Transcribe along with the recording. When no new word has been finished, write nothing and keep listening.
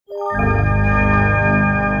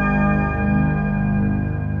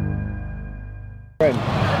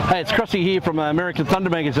G'day, it's Crossy here from American Thunder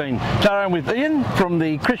magazine. Today I'm with Ian from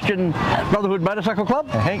the Christian Brotherhood Motorcycle Club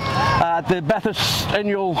at the Bathurst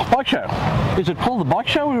annual bike show. Is it called the bike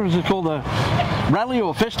show or is it called the rally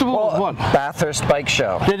or festival or what? Bathurst Bike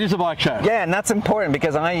Show. It is a bike show. Yeah, and that's important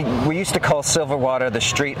because we used to call Silverwater the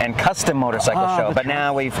street and custom motorcycle show, but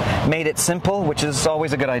now we've made it simple, which is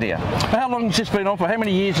always a good idea. How long has this been on for? How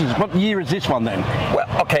many years? What year is this one then?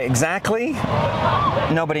 Well, okay, exactly.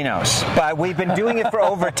 Nobody knows, but we've been doing it for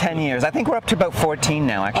over 10 years. I think we're up to about 14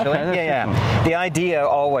 now, actually. Okay, yeah. The idea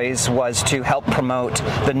always was to help promote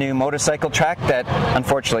the new motorcycle track that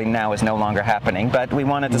unfortunately now is no longer happening, but we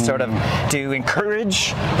wanted to sort of encourage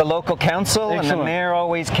the local council. Excellent. And the mayor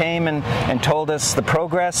always came and told us the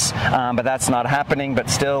progress, but that's not happening. But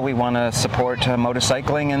still, we want to support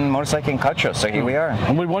motorcycling and motorcycling culture, so here we are.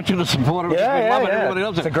 And we want you to support it. Yeah, we love it. yeah. Everybody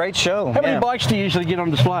loves it. It's a great show. How many bikes do you usually get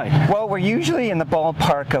on display? Well, we're usually in the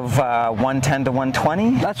ballpark of 110 to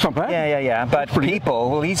 120. That's not bad. Yeah. But people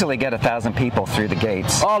will easily get 1,000 people through the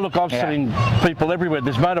gates. Oh, look, I've seen people everywhere.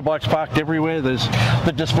 There's motorbikes parked everywhere. There's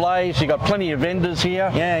the displays. You've got plenty of vendors here,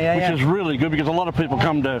 which is really good because a lot of people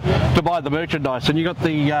come to buy the merchandise. And you got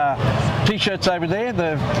the T-shirts over there,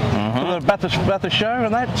 the Bathurst show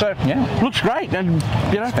and that. So looks great. And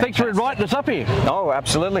thanks for inviting us up here. Oh,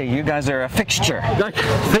 absolutely. You guys are a fixture.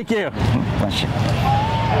 Thank you. Bless you.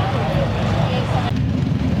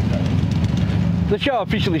 The show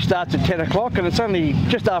officially starts at 10 o'clock and it's only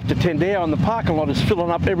just after 10 now and the parking lot is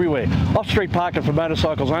filling up everywhere. Off-street parking for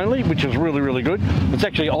motorcycles only, which is really, really good. It's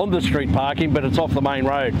actually on the street parking, but it's off the main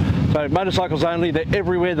road. So motorcycles only, they're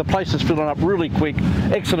everywhere. The place is filling up really quick.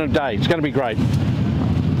 Excellent day. It's going to be great.